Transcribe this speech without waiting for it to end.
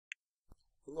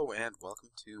Hello and welcome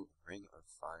to Ring of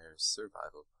Fire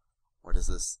Survival. What is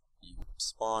this? You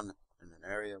spawn in an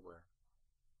area where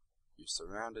you're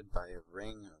surrounded by a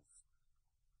ring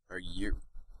of...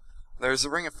 There's a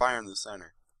ring of fire in the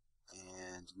center,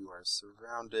 and you are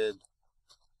surrounded...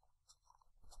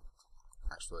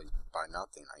 actually, by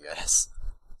nothing, I guess.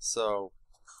 So,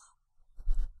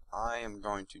 I am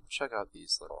going to check out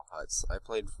these little huts. I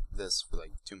played this for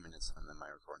like 2 minutes and then my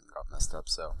recording got messed up,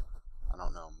 so I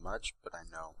don't know much, but I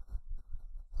know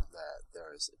that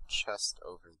there is a chest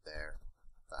over there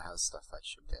that has stuff I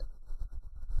should get.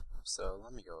 So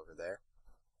let me go over there.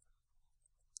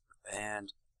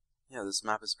 And yeah, this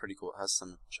map is pretty cool. It has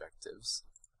some objectives,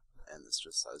 and this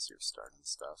just says your starting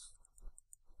stuff.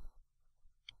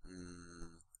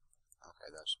 Okay,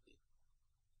 that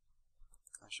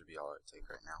should be all I take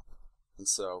right now. And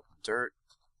so dirt,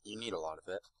 you need a lot of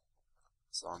it.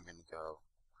 So I'm gonna go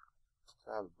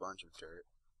grab a bunch of dirt.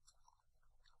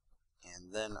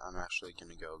 And then I'm actually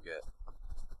going to go get...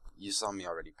 You saw me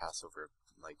already pass over,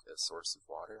 like, a source of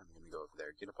water. I'm going to go over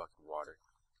there, get a bucket of water,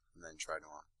 and then try to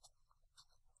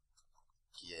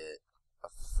get a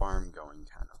farm going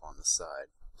kind of on the side.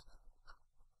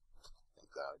 I think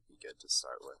that would be good to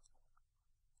start with.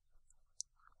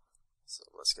 So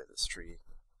let's get this tree.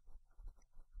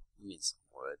 You need some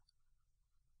wood.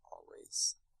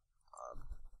 Always.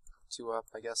 2 up,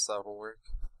 I guess that'll work.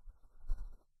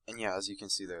 And yeah, as you can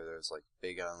see there's like a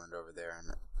big island over there,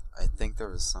 and I think there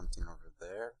was something over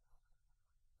there.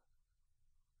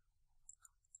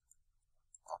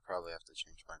 I'll probably have to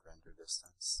change my render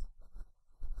distance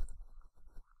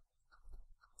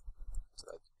to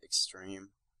like extreme.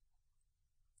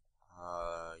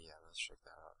 Yeah, let's check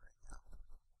that out right now.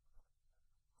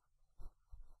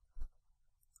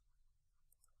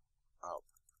 Oh,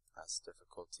 that's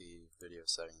difficulty, video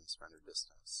settings, render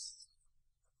distance.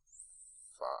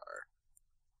 Far.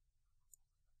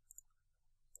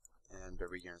 And are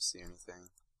we going to see anything?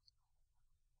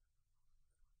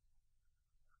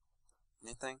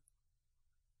 Anything?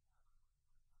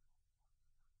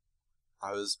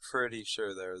 I was pretty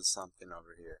sure there was something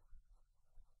over here.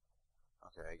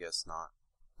 Okay, I guess not.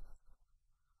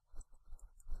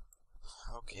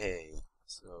 Okay,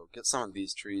 so get some of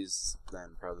these trees,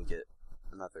 then probably get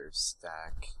another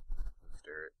stack of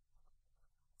dirt.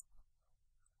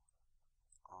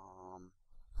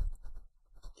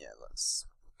 Yeah, let's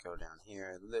go down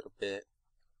here a little bit.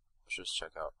 Let's just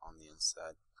check out on the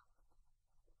inside.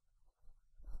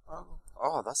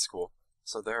 Oh, that's cool.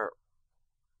 So there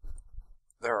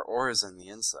are ores in the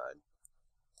inside.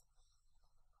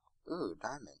 Ooh,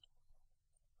 diamond.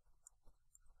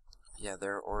 Yeah,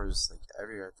 there are ores like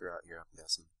everywhere throughout here, I'm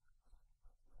guessing.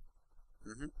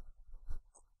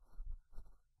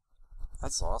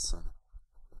 That's awesome.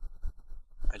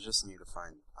 I just need to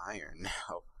find iron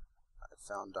now. I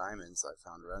found diamonds, I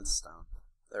found redstone.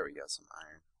 There we go, some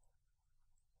iron.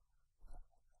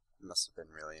 It must have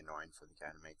been really annoying for the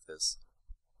guy to make this.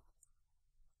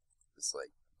 It's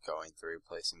like going through,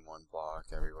 placing one block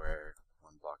everywhere,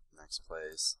 one block the next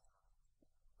place.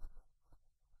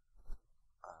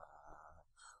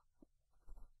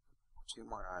 2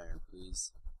 more iron,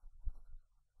 please.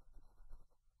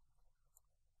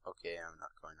 Okay, I'm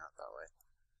not going out that way.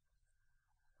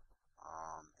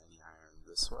 Any iron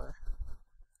this way?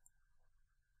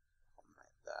 I'll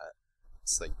mine that.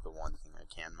 It's like the one thing I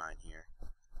can mine here.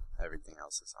 Everything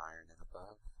else is iron and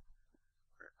above.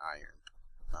 Or iron,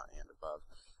 not and above.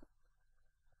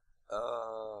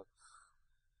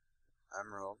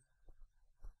 Emerald.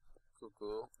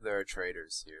 Cool. There are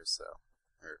traders here, so,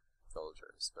 or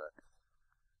villagers, but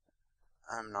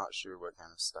I'm not sure what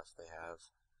kind of stuff they have.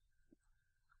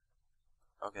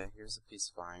 Okay, here's a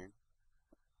piece of iron.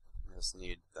 I just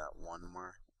need that one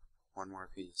more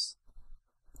piece.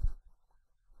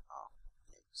 Oh,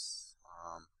 thanks.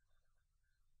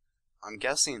 I'm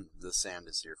guessing the sand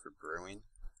is here for brewing,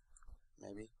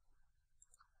 maybe?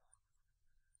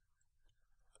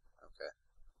 Okay.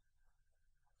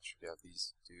 Should have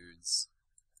these dudes.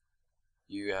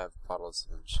 You have bottles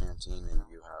of enchanting, and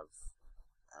you have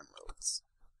emeralds.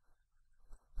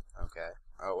 Okay.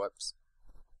 Oh, whoops.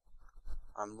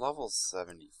 I'm level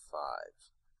 75,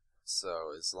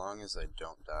 so as long as I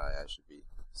don't die, I should be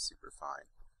super fine.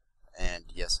 And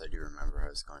yes, I do remember I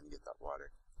was going to get that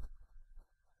water. I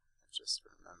just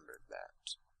remembered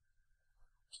that.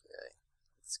 Okay,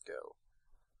 let's go.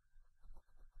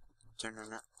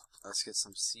 Let's get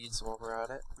some seeds while we're at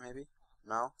it, maybe?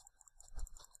 No?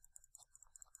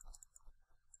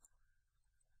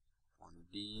 One of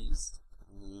these,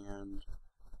 and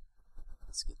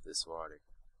let's get this water.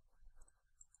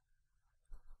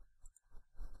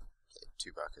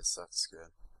 2 buckets, that's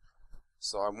good.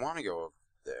 So I want to go up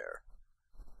there.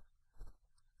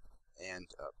 And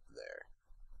up there.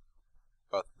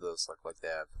 Both of those look like they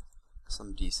have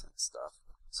some decent stuff.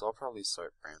 So I'll probably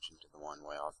start branching to the one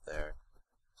way off there.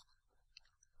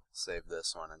 Save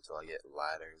this one until I get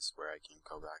ladders where I can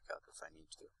go back up if I need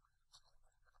to.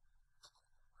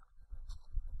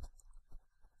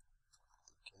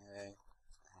 Okay,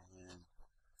 and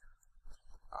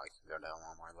I can go down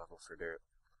one more level for dirt.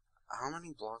 How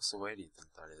many blocks away do you think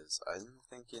that is? I'm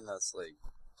thinking that's like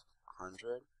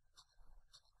 100.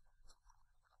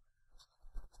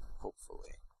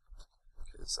 Hopefully.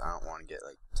 Because I don't want to get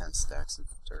like 10 stacks of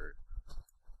dirt.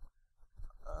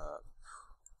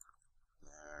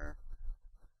 There.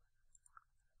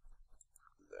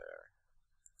 There.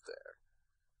 There.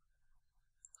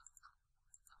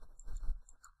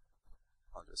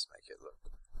 I'll just make it look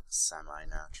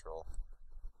semi-natural.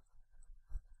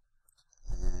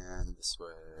 And this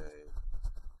way.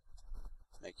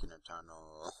 Making a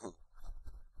tunnel.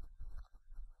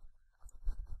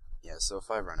 Yeah, so if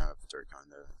I run out of dirt going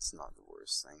there, it's not the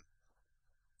worst thing.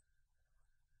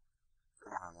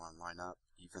 I want to line up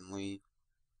evenly.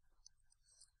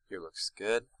 Here looks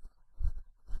good.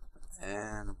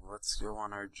 And let's go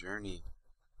on our journey.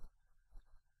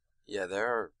 Yeah, there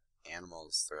are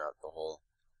animals throughout the whole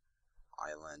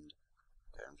island.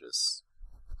 They're just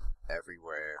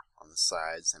everywhere on the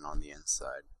sides and on the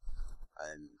inside.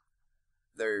 And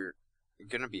they're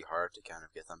gonna be hard to kind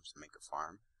of get them to make a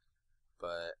farm.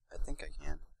 But I think I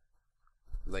can.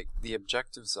 Like, the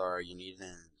objectives are you need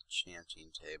an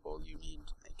enchanting table, you need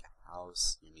to make a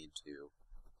house, you need to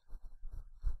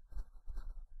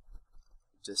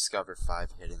discover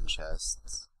 5 hidden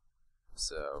chests.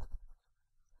 So,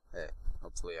 hey,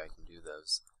 hopefully I can do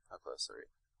those. How close are we?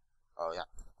 Oh yeah,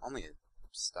 only a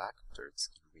stack of dirt's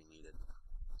gonna be needed.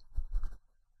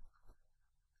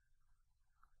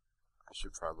 I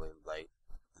should probably light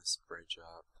this bridge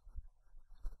up.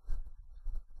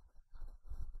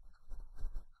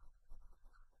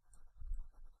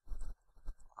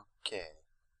 Okay,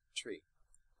 tree.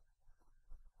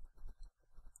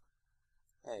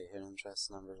 Hey, hidden chest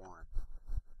number 1.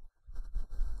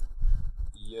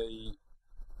 Yay!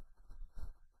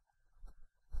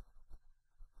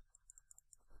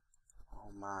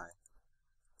 Oh my.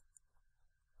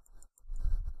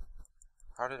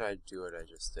 How did I do what I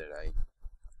just did?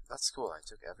 That's cool, I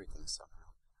took everything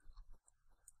somehow.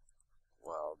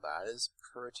 Well, that is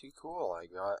pretty cool. I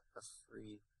got a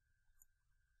free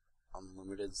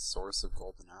unlimited source of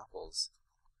golden apples.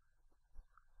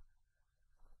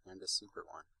 And a super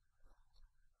one.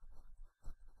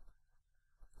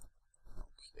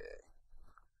 Okay.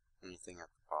 Anything at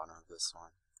the bottom of this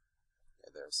one?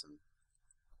 Yeah, there's some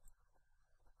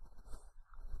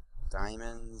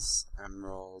diamonds,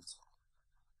 emerald,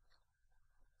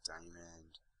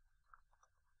 diamond,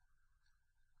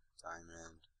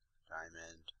 diamond,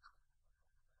 diamond,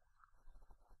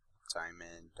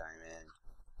 diamond, diamond.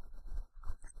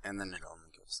 And then it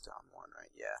only goes down one,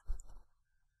 right? Yeah.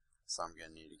 So I'm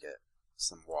gonna need to get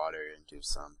some water and do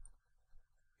some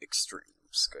extreme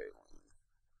scaling.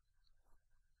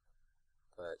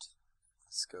 But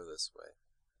let's go this way.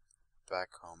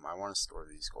 Back home, I want to store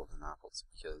these golden apples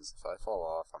because if I fall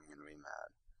off, I'm gonna be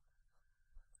mad.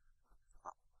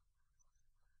 Oh.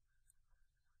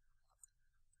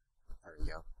 There we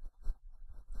go.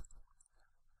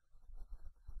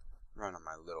 Run on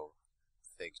my little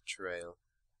fake trail.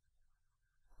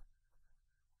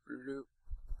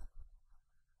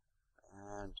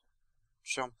 And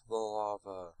jump the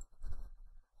lava.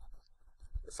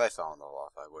 If I fell in the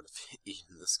lava, I would have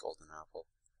eaten this golden apple.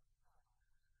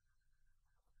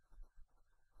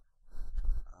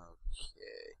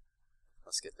 Okay.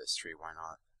 Let's get this tree, why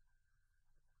not?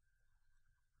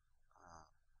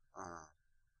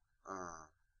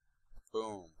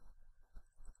 Boom.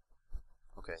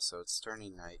 Okay, so it's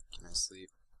turning night. Can I sleep?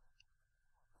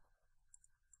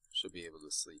 Should be able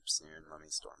to sleep soon. Let me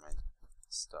store my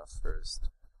stuff first.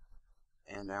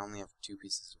 And I only have 2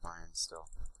 pieces of iron still.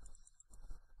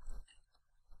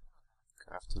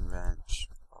 Crafting bench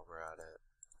while we're at it.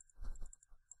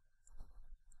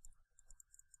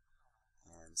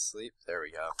 And sleep. There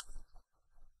we go.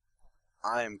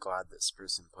 I am glad this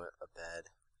person put a bed.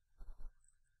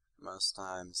 Most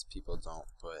times people don't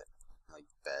put like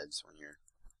beds when you're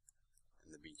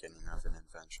in the beginning of an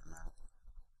adventure map.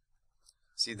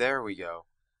 See, there we go.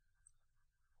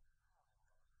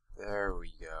 There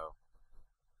we go.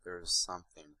 There's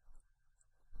something.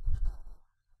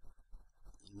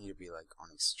 You need to be like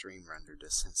on extreme render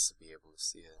distance to be able to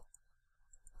see it.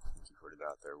 I think you put it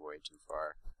out there way too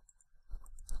far.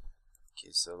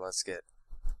 Okay, so let's get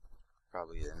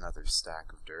probably another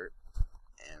stack of dirt,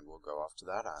 and we'll go off to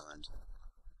that island.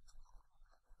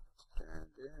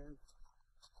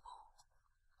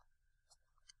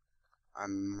 I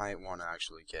might want to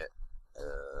actually get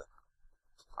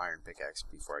iron pickaxe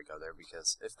before I go there,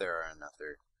 because if there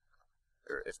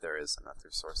is another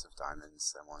source of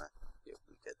diamonds, I want to be able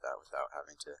to get that without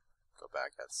having to go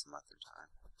back at some other time.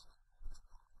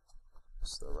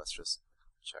 So let's just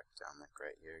check down like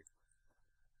right here.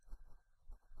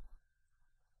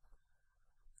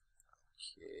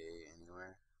 Okay,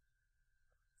 anywhere?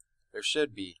 There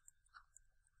should be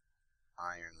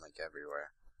iron like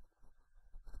everywhere.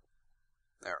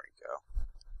 There we go.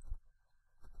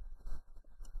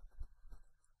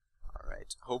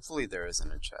 Alright, hopefully there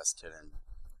isn't a chest hidden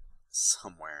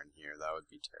somewhere in here. That would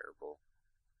be terrible.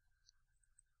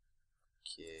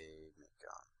 Okay, make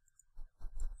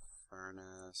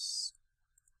furnace.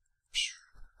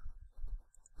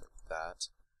 Like that.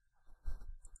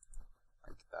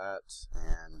 Like that.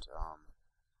 And,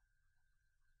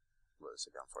 what is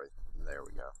it going for? There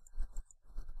we go.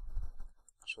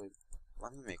 Actually,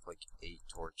 let me make like 8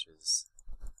 torches.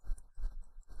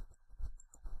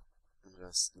 And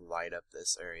just light up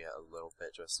this area a little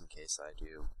bit just in case I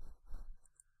do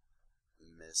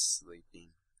miss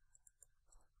sleeping.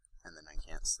 And then I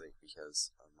can't sleep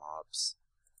because of mobs.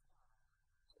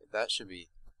 Okay, that should be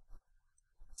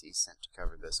decent to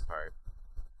cover this part.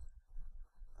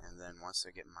 And then once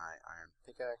I get my iron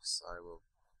pickaxe, I will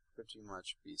pretty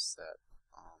much be set.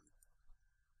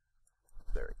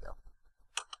 There we go.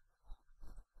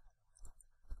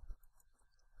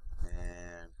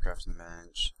 And crafting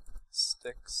bench,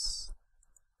 sticks,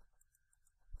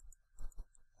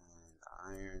 and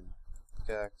iron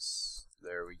pickaxe.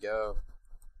 There we go.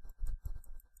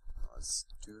 Let's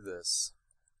do this.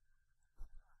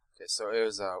 Okay, so it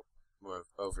was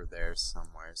over there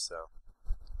somewhere, so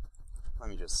let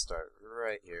me just start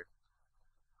right here.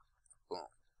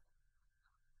 Boom.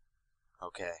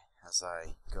 Okay, as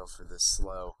I go for the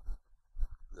slow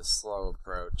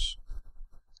approach.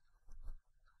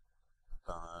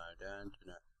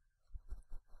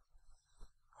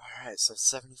 Alright, so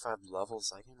 75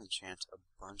 levels. I can enchant a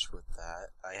bunch with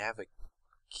that. I have a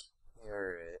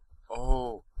carrot.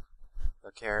 Oh!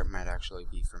 The carrot might actually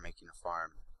be for making a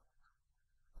farm.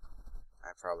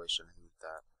 I probably shouldn't eat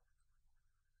that.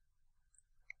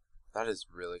 That is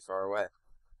really far away.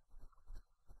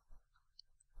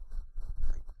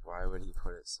 Like, why would he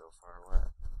put it so far away?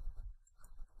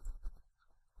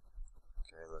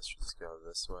 Okay, let's just go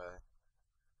this way.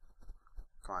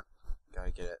 Come on,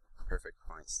 gotta get it. Perfect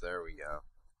points. There we go.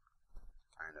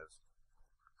 Kind of.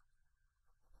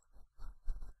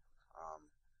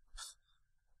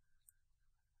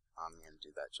 I'm gonna do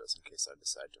that just in case I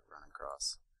decide to run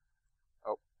across.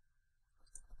 Oh.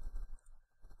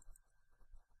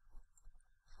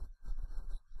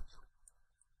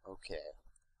 Okay.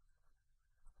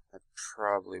 I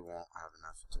probably won't have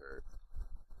enough dirt.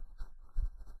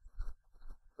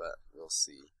 But we'll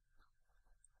see.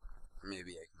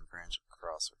 Maybe I can branch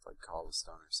across with like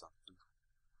cobblestone or something.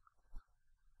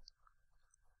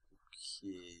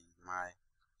 Okay,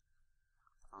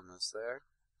 almost there.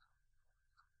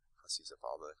 Let's use up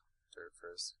all the dirt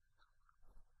first.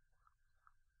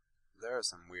 There are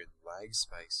some weird lag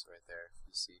spikes right there, if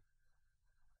you see.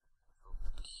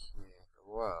 Okay,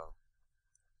 whoa.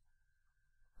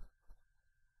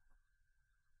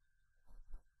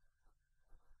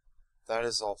 That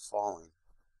is all falling.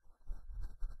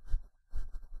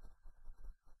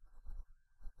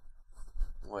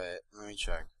 Wait, let me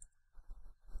check.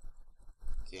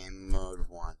 Game mode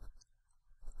 1.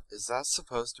 Is that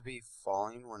supposed to be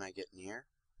falling when I get near?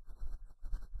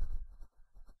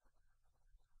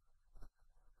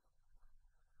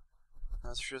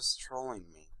 That's just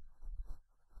trolling me.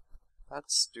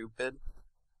 That's stupid.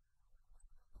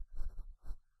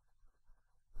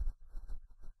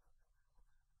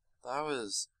 That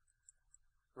was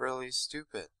really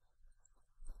stupid.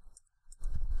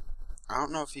 I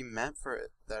don't know if he meant for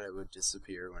it that it would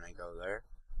disappear when I go there.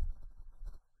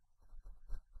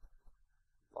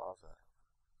 Lava.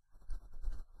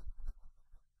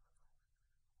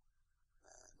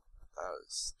 Man, that was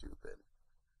stupid.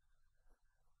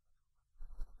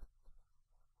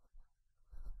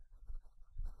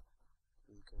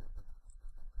 Okay.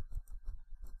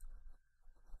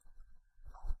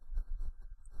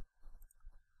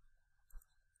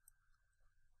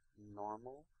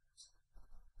 Normal.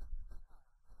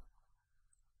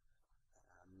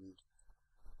 And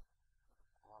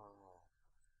oh,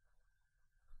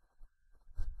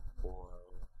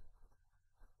 whoa,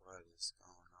 what is going